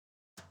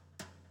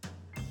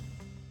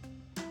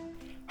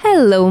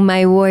Hello,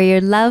 my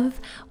warrior love.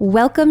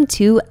 Welcome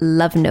to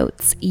Love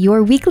Notes,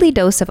 your weekly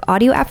dose of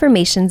audio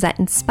affirmations that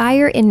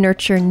inspire and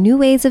nurture new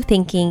ways of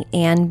thinking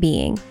and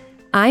being.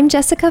 I'm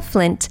Jessica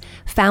Flint,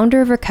 founder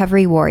of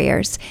Recovery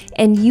Warriors,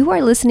 and you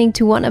are listening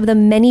to one of the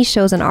many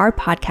shows on our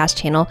podcast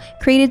channel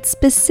created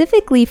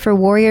specifically for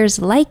warriors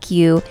like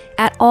you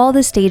at all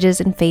the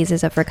stages and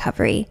phases of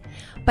recovery.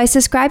 By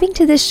subscribing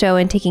to this show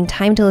and taking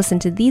time to listen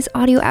to these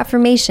audio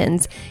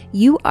affirmations,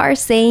 you are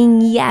saying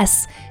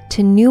yes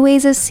to new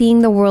ways of seeing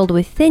the world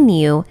within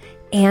you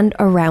and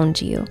around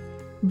you.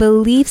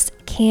 Beliefs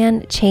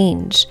can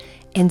change,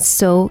 and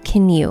so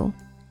can you.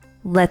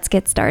 Let's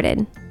get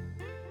started.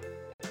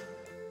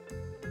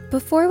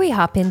 Before we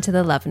hop into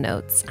the love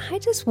notes, I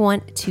just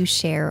want to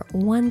share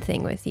one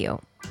thing with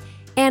you.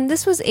 And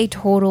this was a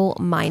total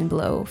mind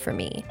blow for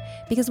me,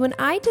 because when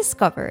I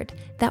discovered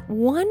that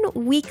one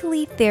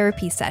weekly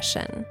therapy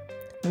session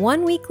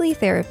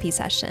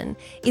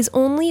is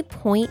only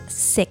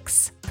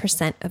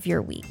 0.6% of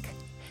your week.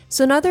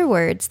 So in other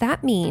words,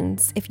 that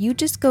means if you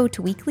just go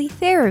to weekly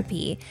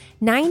therapy,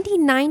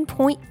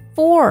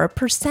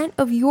 99.4%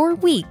 of your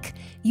week,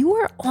 you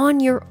are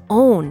on your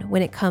own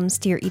when it comes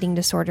to your eating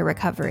disorder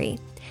recovery.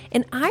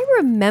 And I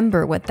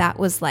remember what that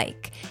was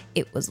like.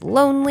 It was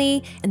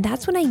lonely, and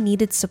that's when I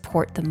needed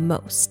support the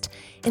most.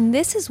 And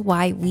this is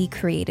why we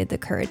created the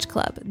Courage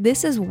Club.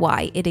 This is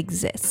why it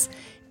exists,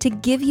 to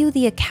give you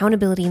the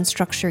accountability and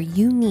structure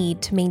you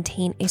need to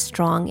maintain a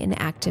strong and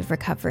active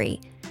recovery.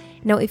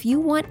 Now, if you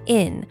want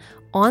in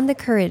on the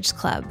Courage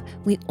Club,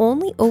 we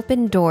only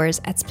open doors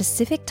at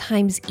specific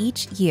times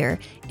each year,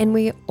 and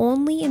we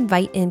only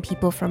invite in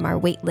people from our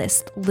wait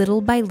list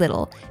little by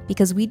little,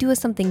 because we do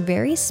something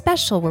very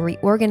special where we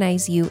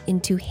organize you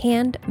into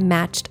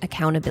hand-matched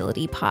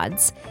accountability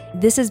pods.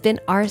 This has been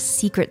our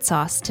secret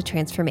sauce to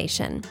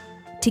transformation.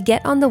 To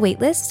get on the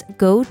waitlist,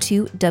 go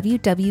to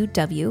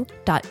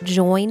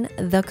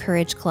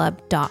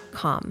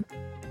www.jointhecourageclub.com.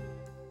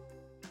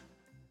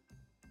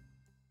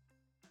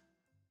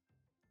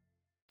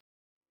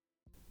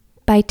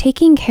 By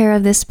taking care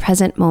of this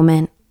present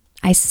moment,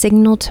 I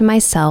signal to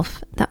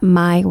myself that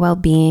my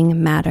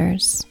well-being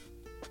matters.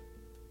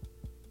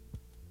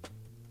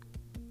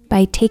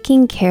 By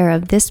taking care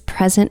of this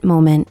present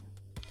moment,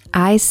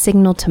 I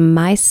signal to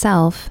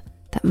myself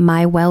that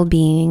my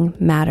well-being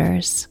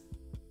matters.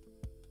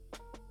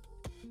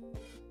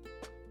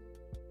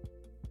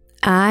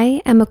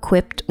 I am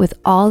equipped with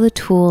all the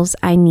tools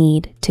I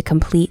need to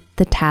complete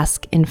the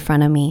task in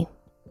front of me.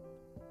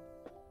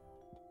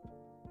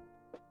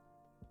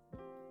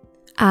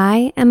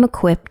 I am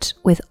equipped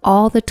with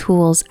all the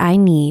tools I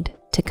need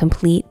to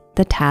complete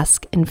the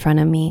task in front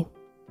of me.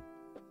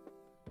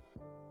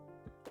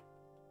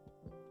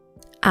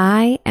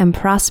 I am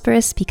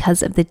prosperous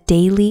because of the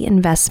daily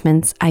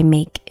investments I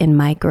make in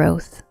my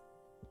growth.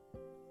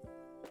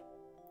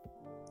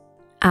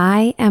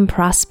 I am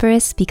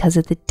prosperous because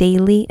of the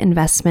daily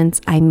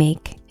investments I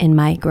make in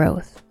my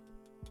growth.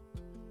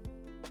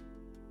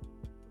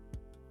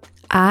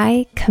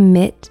 I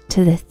commit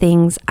to the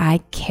things I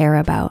care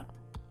about.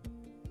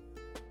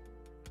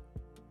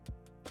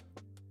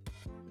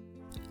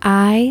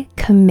 I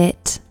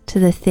commit to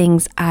the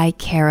things I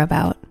care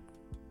about.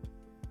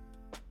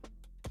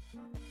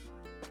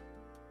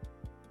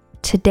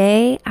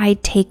 Today, I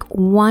take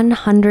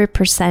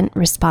 100%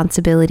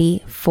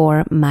 responsibility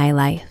for my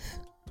life.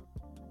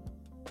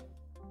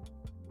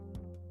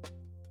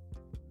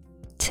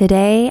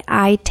 Today,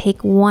 I take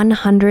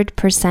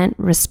 100%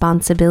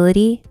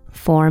 responsibility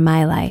for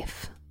my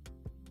life.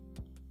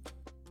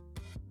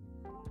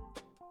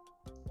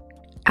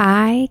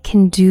 I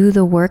can do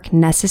the work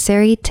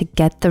necessary to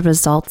get the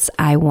results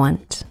I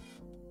want.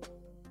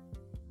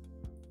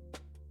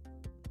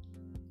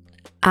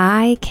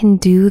 I can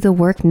do the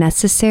work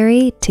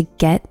necessary to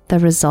get the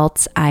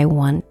results I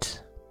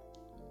want.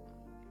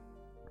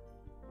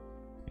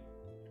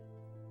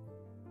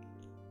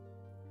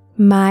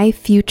 My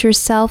future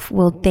self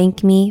will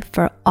thank me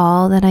for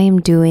all that I am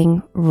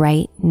doing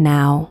right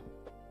now.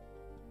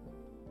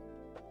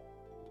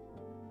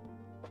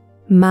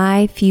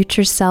 My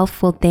future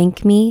self will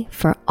thank me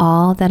for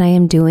all that I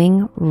am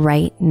doing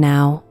right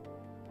now.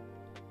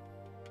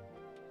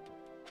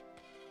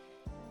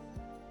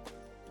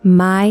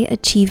 My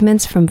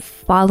achievements from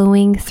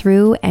following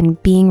through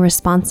and being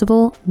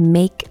responsible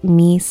make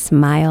me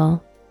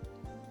smile.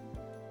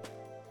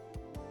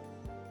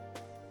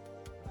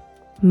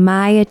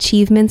 My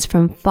achievements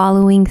from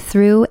following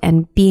through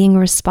and being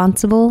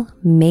responsible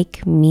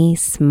make me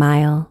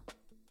smile.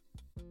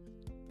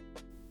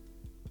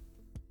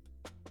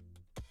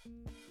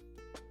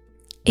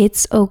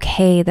 It's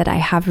okay that I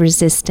have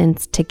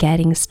resistance to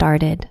getting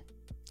started.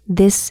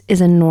 This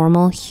is a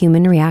normal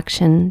human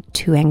reaction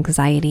to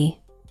anxiety.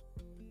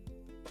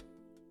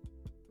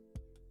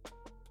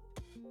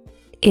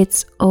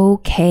 It's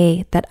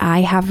okay that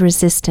I have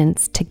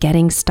resistance to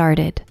getting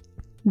started.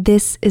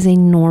 This is a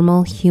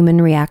normal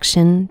human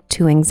reaction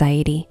to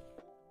anxiety.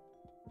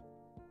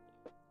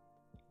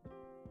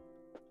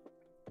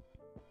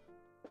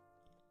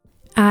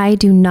 I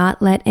do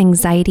not let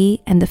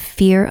anxiety and the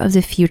fear of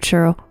the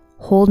future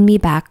hold me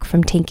back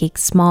from taking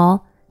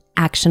small,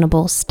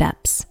 actionable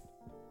steps.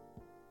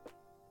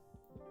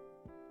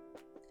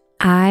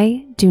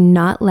 I do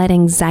not let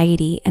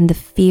anxiety and the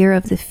fear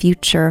of the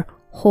future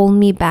hold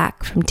me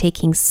back from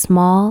taking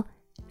small,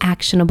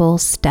 actionable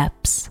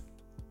steps.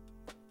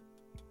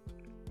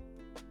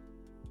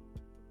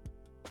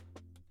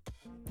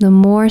 The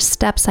more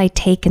steps I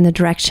take in the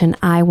direction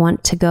I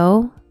want to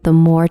go, the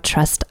more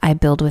trust I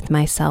build with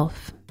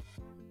myself.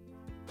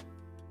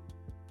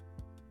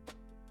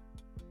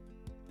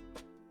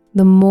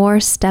 The more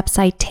steps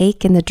I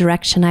take in the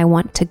direction I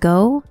want to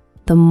go,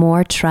 the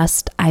more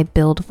trust I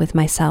build with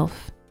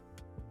myself.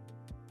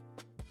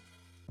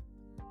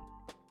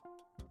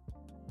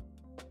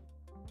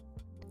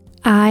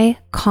 I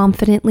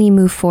confidently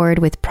move forward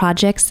with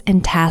projects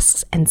and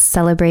tasks and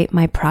celebrate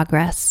my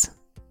progress.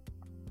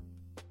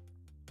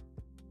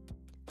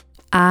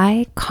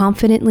 I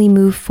confidently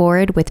move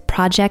forward with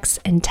projects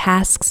and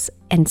tasks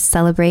and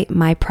celebrate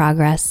my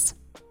progress.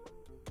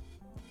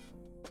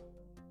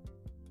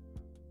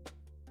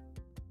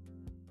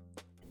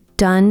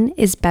 Done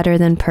is better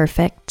than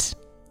perfect.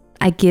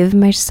 I give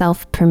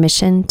myself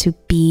permission to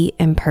be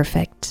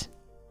imperfect.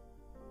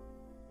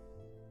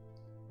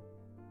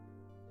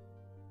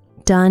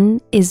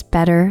 Done is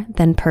better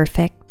than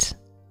perfect.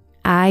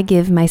 I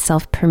give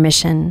myself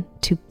permission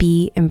to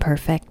be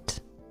imperfect.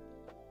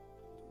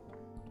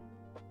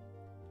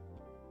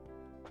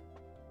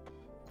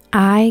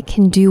 I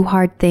can do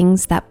hard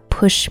things that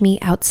push me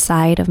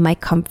outside of my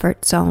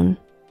comfort zone.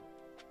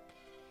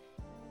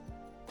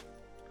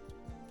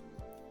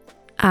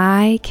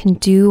 I can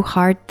do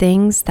hard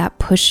things that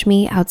push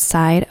me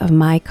outside of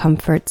my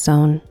comfort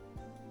zone.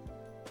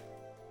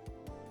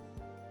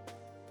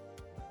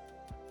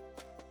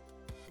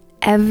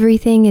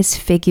 Everything is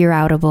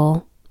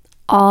figure-outable.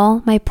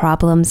 All my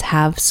problems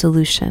have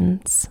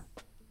solutions.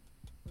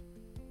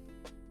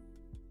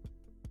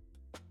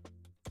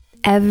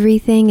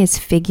 Everything is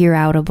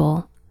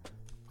figure-outable.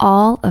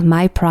 All of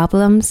my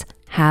problems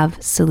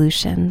have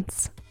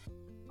solutions.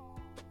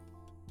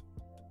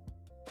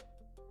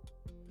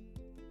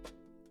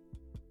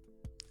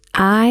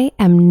 I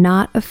am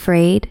not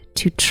afraid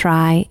to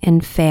try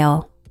and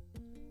fail.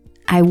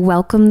 I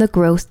welcome the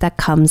growth that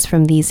comes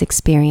from these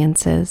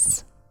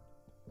experiences.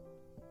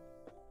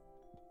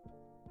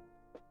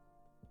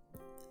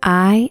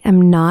 I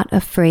am not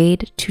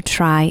afraid to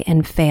try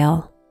and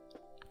fail.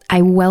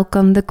 I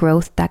welcome the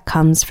growth that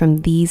comes from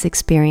these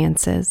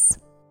experiences.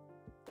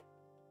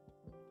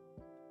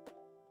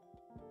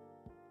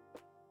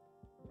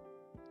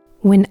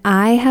 When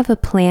I have a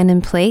plan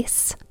in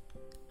place,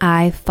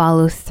 I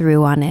follow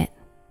through on it.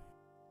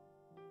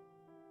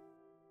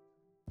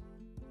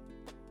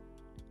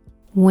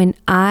 When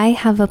I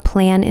have a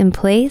plan in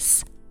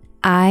place,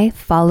 I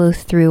follow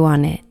through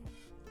on it.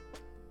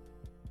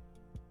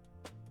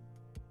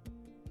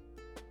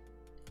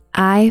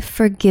 I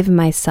forgive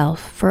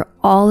myself for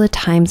all the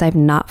times I've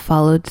not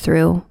followed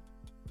through.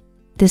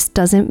 This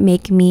doesn't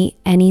make me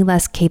any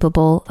less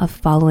capable of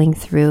following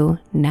through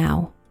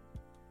now.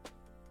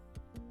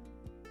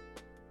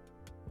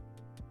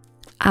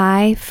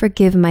 I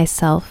forgive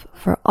myself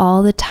for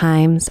all the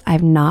times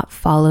I've not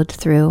followed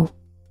through.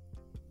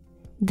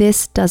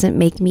 This doesn't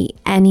make me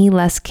any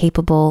less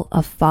capable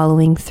of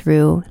following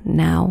through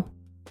now.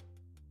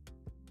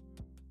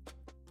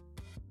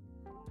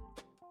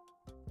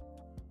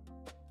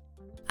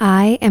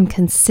 I am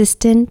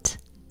consistent,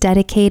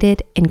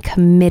 dedicated, and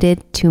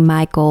committed to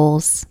my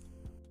goals.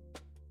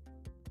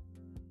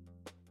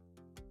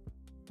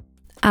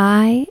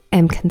 I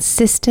am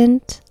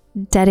consistent,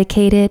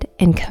 dedicated,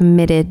 and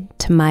committed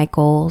to my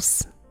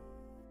goals.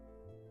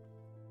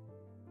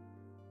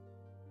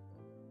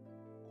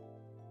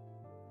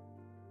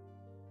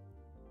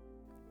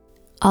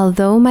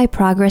 Although my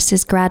progress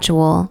is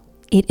gradual,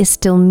 it is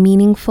still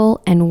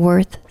meaningful and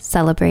worth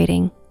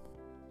celebrating.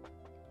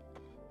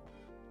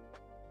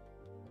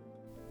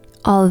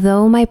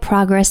 Although my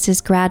progress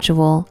is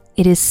gradual,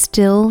 it is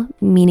still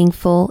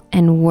meaningful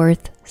and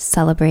worth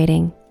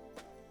celebrating.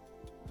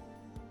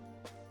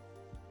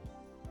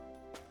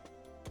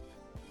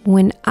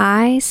 When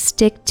I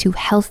stick to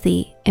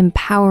healthy,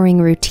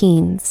 empowering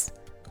routines,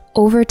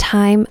 over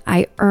time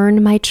I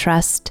earn my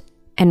trust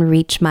and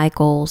reach my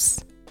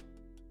goals.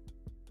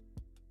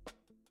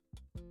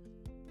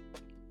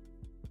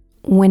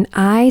 When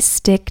I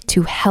stick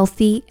to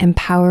healthy,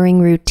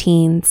 empowering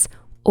routines,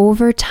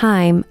 over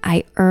time,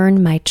 I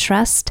earn my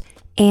trust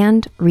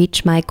and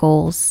reach my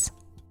goals.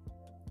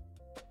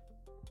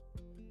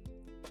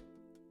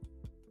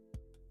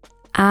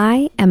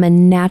 I am a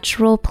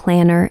natural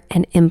planner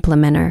and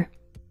implementer.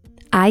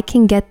 I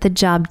can get the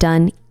job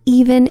done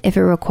even if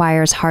it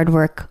requires hard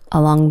work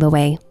along the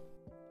way.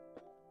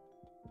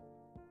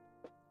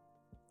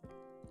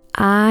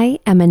 I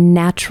am a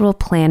natural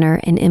planner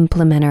and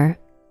implementer.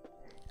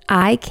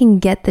 I can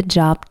get the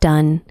job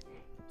done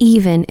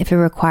even if it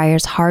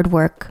requires hard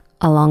work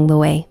along the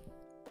way.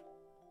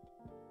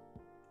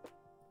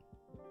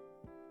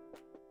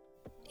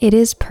 It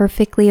is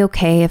perfectly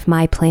okay if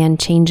my plan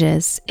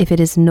changes, if it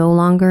is no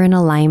longer in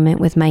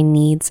alignment with my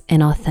needs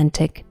and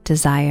authentic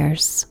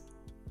desires.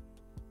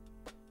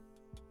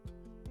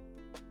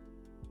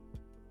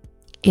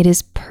 It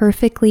is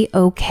perfectly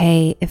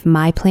okay if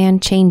my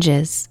plan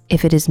changes,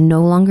 if it is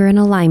no longer in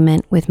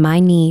alignment with my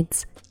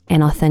needs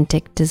and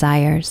authentic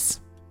desires.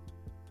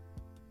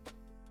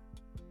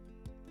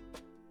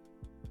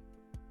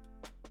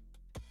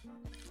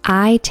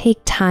 I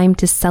take time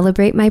to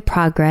celebrate my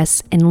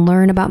progress and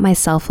learn about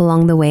myself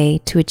along the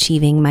way to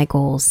achieving my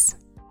goals.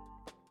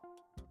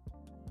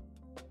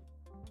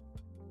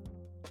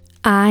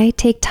 I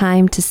take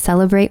time to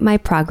celebrate my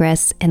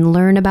progress and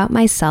learn about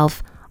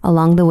myself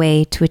along the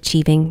way to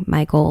achieving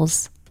my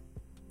goals.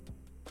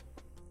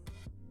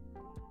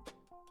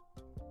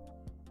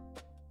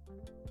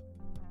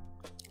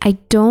 I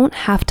don't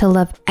have to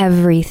love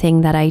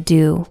everything that I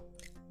do,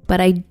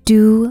 but I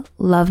do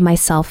love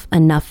myself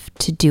enough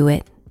to do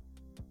it.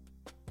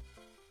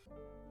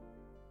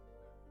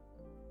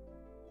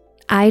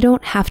 I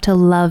don't have to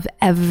love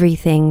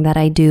everything that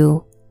I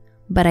do,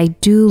 but I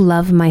do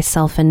love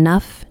myself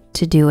enough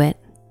to do it.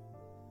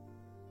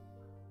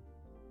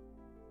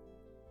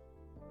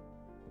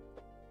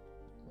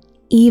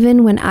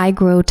 Even when I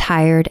grow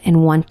tired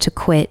and want to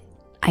quit,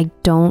 I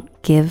don't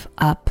give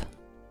up.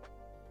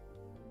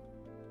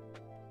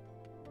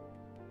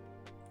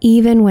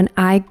 Even when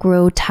I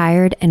grow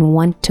tired and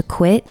want to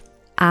quit,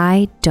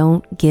 I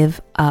don't give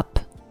up.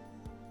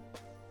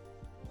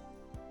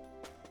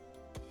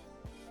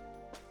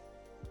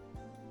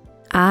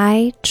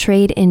 I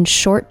trade in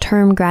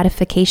short-term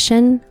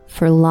gratification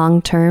for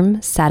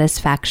long-term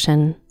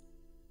satisfaction.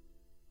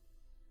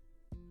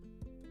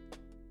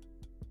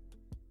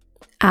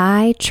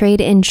 I trade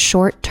in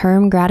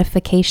short-term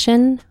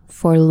gratification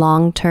for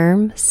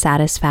long-term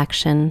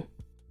satisfaction.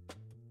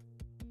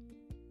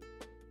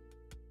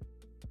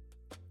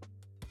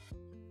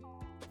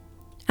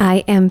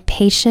 I am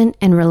patient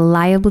and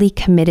reliably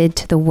committed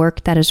to the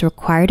work that is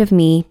required of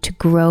me to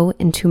grow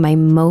into my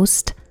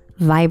most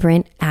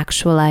vibrant,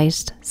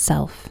 actualized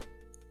self.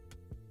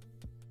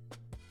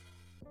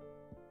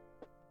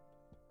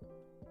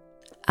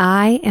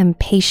 I am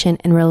patient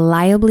and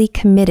reliably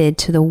committed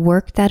to the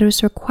work that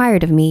is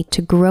required of me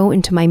to grow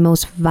into my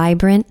most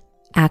vibrant,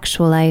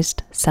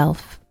 actualized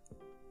self.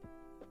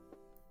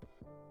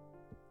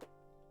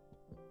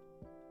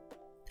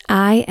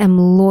 I am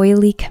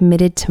loyally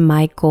committed to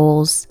my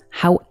goals,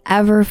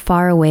 however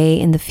far away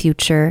in the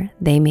future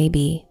they may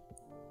be.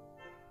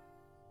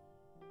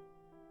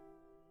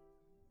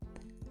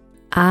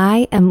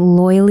 I am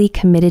loyally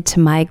committed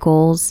to my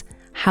goals,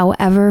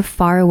 however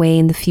far away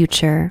in the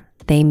future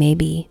they may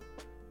be.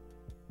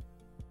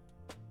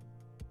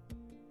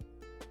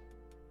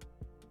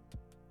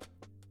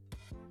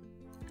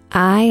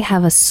 I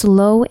have a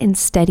slow and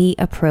steady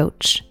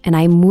approach, and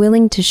I'm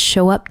willing to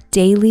show up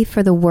daily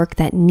for the work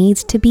that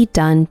needs to be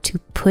done to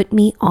put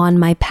me on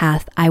my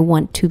path I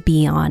want to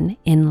be on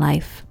in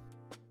life.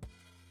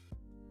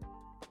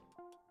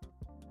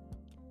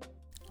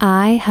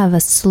 I have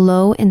a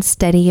slow and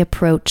steady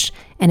approach,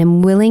 and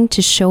am willing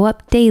to show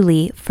up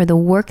daily for the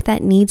work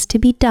that needs to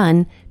be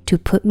done to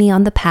put me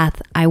on the path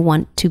I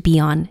want to be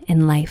on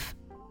in life.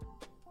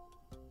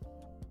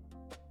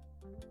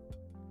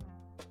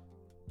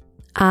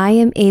 I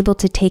am able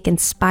to take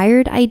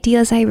inspired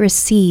ideas I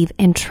receive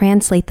and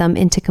translate them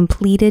into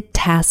completed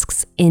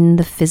tasks in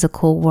the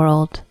physical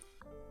world.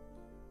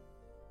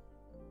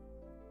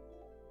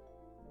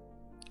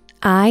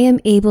 I am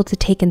able to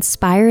take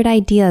inspired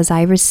ideas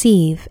I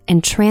receive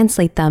and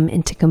translate them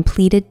into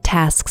completed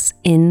tasks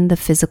in the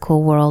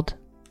physical world.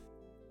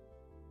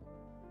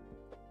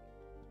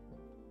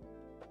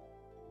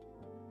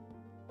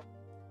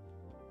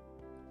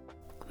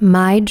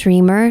 My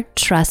dreamer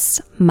trusts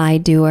my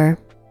doer.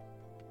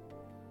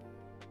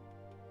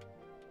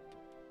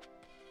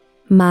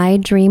 My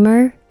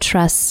dreamer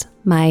trusts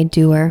my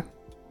doer.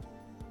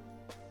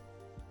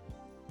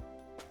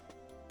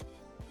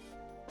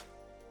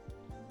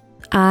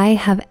 I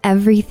have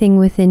everything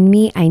within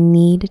me I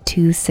need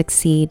to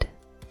succeed.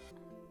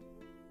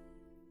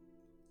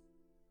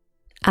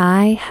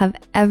 I have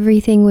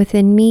everything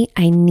within me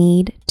I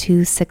need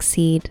to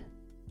succeed.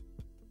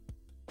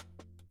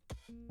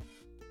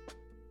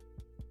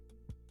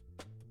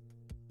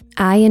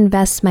 I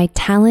invest my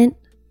talent,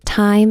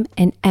 time,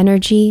 and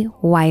energy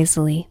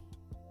wisely.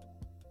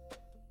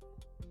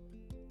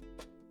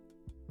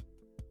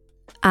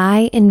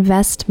 I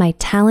invest my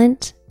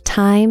talent,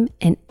 time,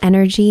 and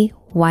energy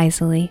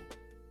wisely.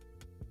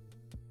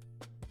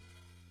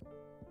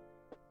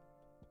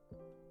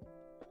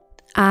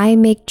 I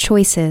make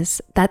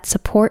choices that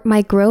support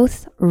my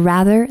growth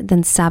rather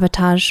than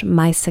sabotage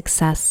my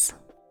success.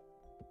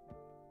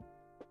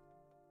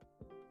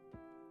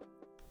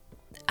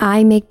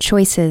 I make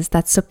choices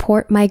that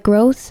support my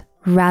growth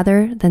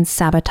rather than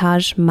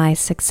sabotage my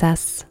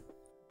success.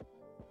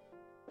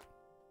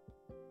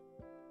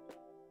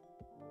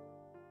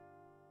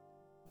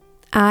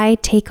 I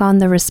take on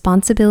the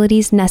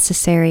responsibilities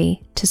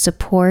necessary to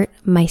support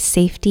my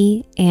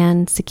safety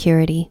and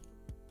security.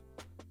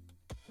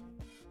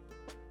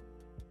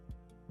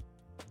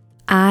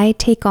 I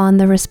take on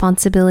the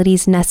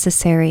responsibilities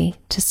necessary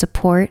to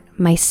support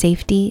my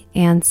safety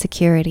and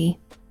security.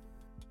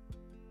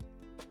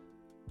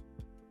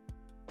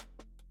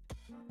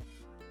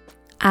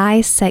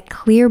 I set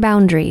clear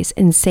boundaries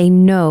and say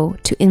no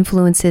to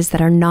influences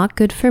that are not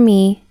good for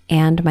me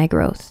and my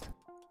growth.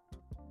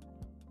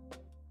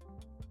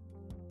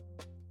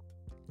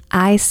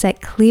 I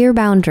set clear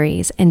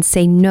boundaries and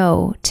say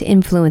no to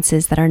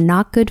influences that are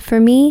not good for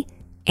me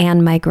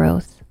and my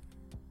growth.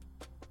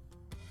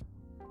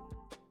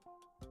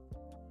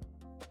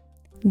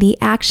 The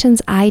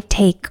actions I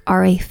take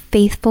are a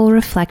faithful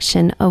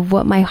reflection of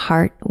what my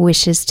heart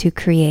wishes to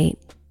create.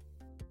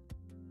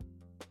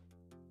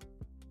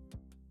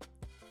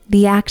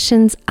 The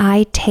actions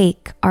I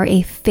take are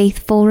a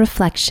faithful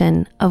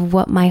reflection of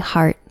what my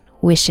heart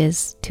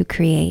wishes to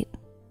create.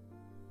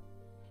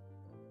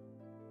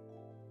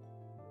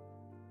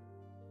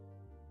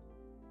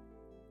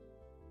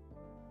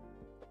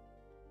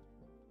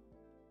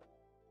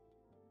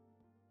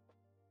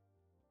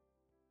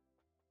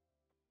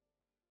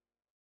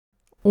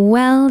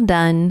 Well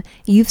done!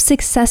 You've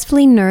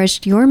successfully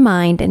nourished your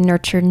mind and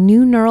nurtured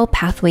new neural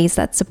pathways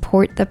that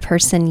support the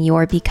person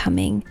you're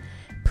becoming.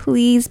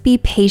 Please be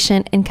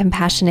patient and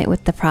compassionate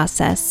with the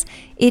process.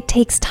 It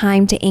takes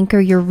time to anchor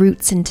your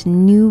roots into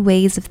new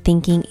ways of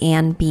thinking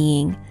and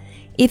being.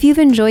 If you've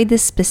enjoyed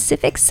this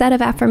specific set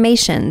of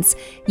affirmations,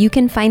 you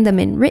can find them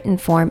in written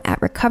form at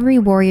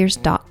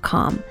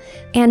recoverywarriors.com.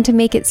 And to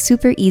make it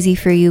super easy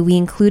for you, we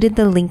included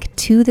the link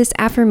to this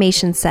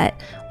affirmation set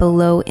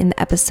below in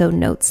the episode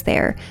notes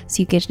there.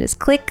 So you can just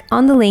click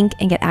on the link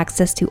and get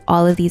access to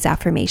all of these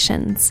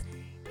affirmations.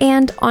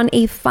 And on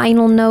a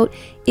final note,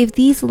 if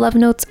these love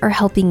notes are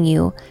helping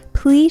you,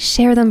 please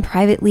share them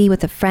privately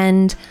with a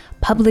friend,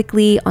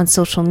 publicly on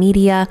social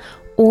media,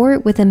 or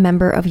with a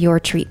member of your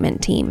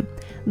treatment team.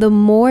 The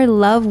more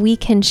love we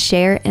can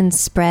share and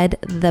spread,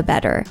 the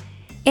better.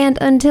 And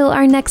until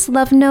our next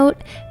love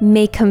note,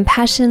 may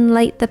compassion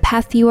light the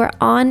path you are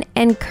on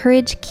and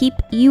courage keep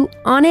you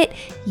on it.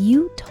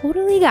 You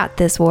totally got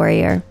this,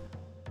 warrior.